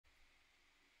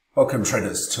Welcome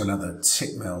traders to another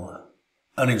Tickmill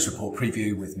earnings report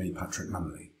preview with me, Patrick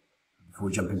Munley. Before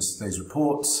we jump into today's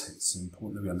report, it's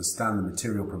important that we understand the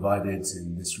material provided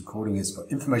in this recording is for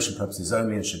information purposes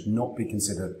only and should not be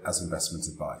considered as investment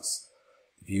advice.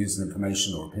 The views and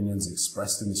information or opinions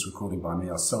expressed in this recording by me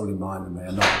are solely mine and they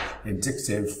are not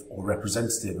indicative or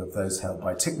representative of those held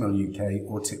by Tickmill UK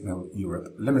or Tickmill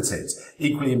Europe Limited.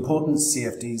 Equally important,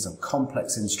 CFDs are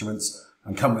complex instruments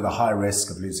and come with a high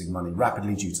risk of losing money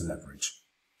rapidly due to leverage.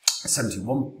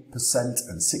 71%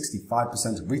 and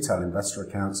 65% of retail investor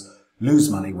accounts lose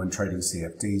money when trading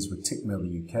CFDs with Tickmill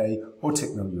UK or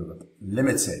Tickmill Europe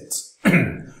Limited.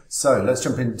 So let's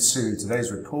jump into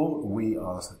today's report. We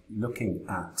are looking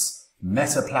at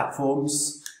Meta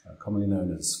platforms, commonly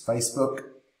known as Facebook,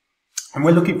 and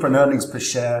we're looking for an earnings per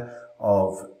share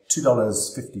of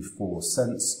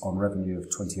 $2.54 on revenue of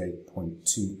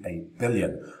 $28.28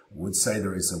 billion. I would say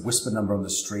there is a whisper number on the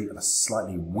street of a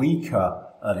slightly weaker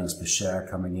earnings per share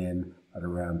coming in at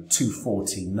around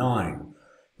 $2.49.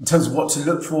 In terms of what to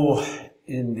look for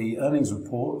in the earnings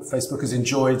report, Facebook has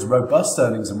enjoyed robust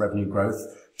earnings and revenue growth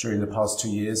during the past 2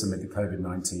 years amid the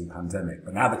COVID-19 pandemic.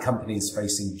 But now the company is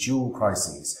facing dual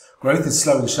crises. Growth is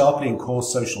slowing sharply in core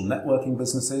social networking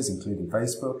businesses, including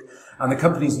Facebook, and the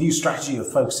company's new strategy of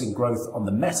focusing growth on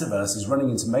the metaverse is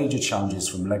running into major challenges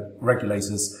from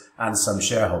regulators and some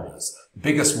shareholders. The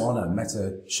biggest one, a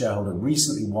Meta shareholder,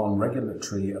 recently won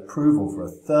regulatory approval for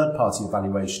a third-party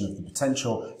evaluation of the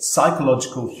potential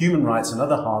psychological, human rights and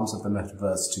other harms of the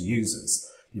metaverse to users.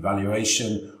 The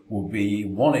evaluation will be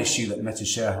one issue that Meta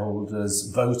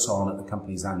shareholders vote on at the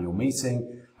company's annual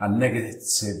meeting. A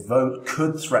negative vote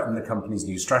could threaten the company's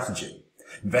new strategy.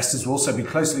 Investors will also be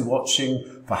closely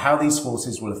watching for how these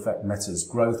forces will affect Meta's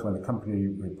growth when the company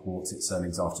reports its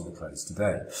earnings after the close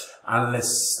today.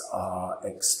 Analysts are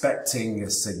expecting a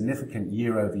significant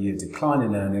year-over-year decline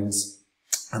in earnings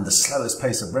and the slowest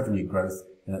pace of revenue growth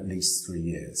in at least 3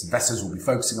 years. Investors will be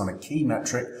focusing on a key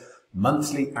metric,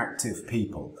 monthly active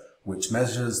people, which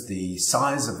measures the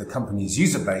size of the company's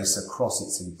user base across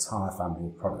its entire family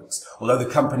of products. Although the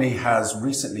company has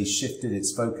recently shifted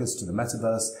its focus to the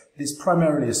metaverse, it is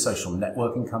primarily a social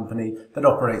networking company that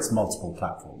operates multiple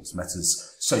platforms.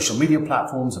 Meta's social media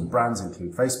platforms and brands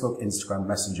include Facebook, Instagram,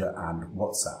 Messenger, and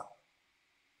WhatsApp.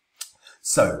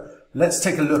 So let's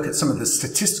take a look at some of the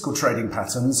statistical trading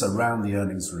patterns around the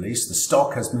earnings release. The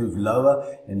stock has moved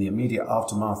lower in the immediate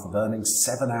aftermath of earnings.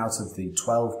 7 out of the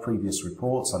 12 previous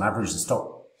reports. On average, the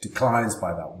stock declines by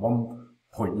about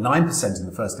 1.9% in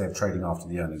the first day of trading after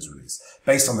the earnings release.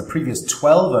 Based on the previous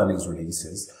 12 earnings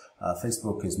releases,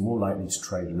 Facebook is more likely to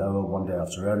trade lower 1 day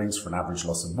after earnings for an average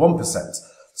loss of 1%.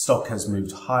 Stock has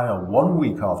moved higher 1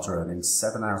 week after earnings.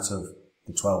 7 out of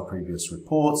the 12 previous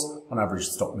reports. On average,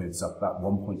 the stock moves up about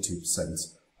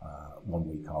 1.2% 1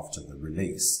 week after the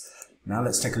release. Now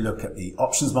let's take a look at the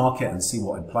options market and see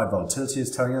what implied volatility is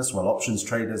telling us. Well, options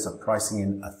traders are pricing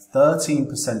in a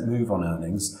 13% move on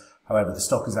earnings. However, the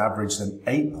stock has averaged an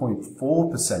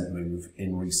 8.4% move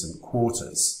in recent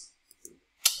quarters.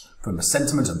 From a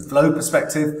sentiment and flow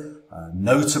perspective, a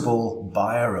notable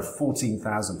buyer of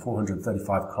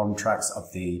 14,435 contracts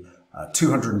of the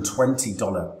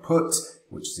 $220 put,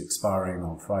 which is expiring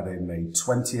on Friday, May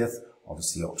 20th.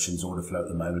 Obviously, options order flow at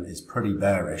the moment is pretty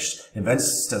bearish.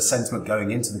 Investor sentiment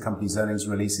going into the company's earnings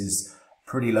release is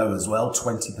pretty low as well,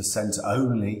 20%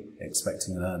 only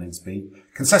expecting an earnings beat.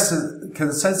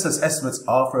 Consensus estimates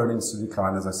are for earnings to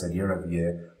decline, as I said, year over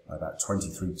year by about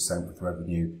 23%, with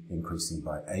revenue increasing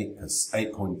by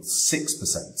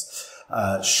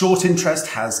 8.6%. Short interest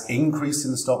has increased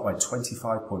in the stock by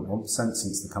 25.1%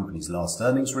 since the company's last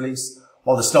earnings release,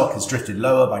 while the stock has drifted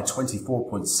lower by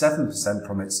 24.7%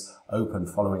 from its open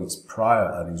following its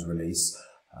prior earnings release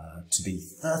to be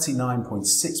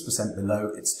 39.6%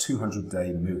 below its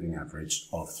 200-day moving average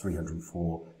of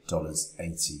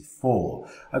 $304.84.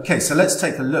 Okay, so let's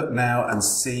take a look now and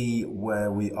see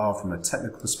where we are from a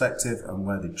technical perspective and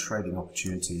where the trading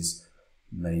opportunities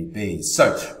may be.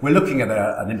 So we're looking at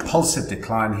an impulsive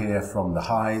decline here from the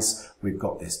highs. We've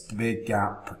got this big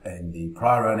gap in the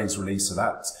prior earnings release, so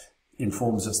that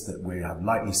informs us that we have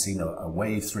likely seen a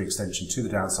wave 3 extension to the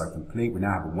downside complete. We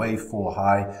now have a wave 4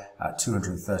 high at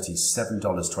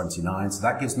 $237.29. So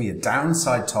that gives me a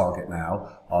downside target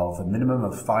now of a minimum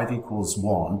of 5 equals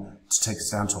 1 to take us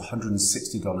down to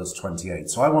 $160.28.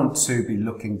 So I want to be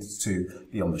looking to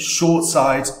be on the short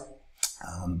side.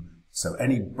 So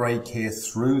any break here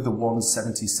through the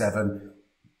 177,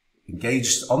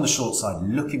 engaged on the short side,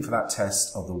 looking for that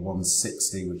test of the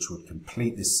 160, which would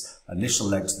complete this initial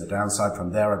leg to the downside.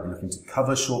 From there, I'd be looking to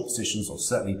cover short positions or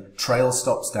certainly trail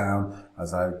stops down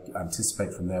as I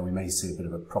anticipate from there we may see a bit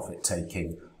of a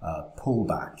profit-taking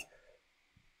pullback.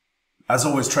 As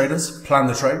always, traders, plan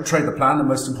the trade, trade the plan, and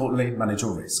most importantly, manage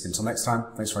your risk. Until next time,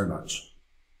 thanks very much.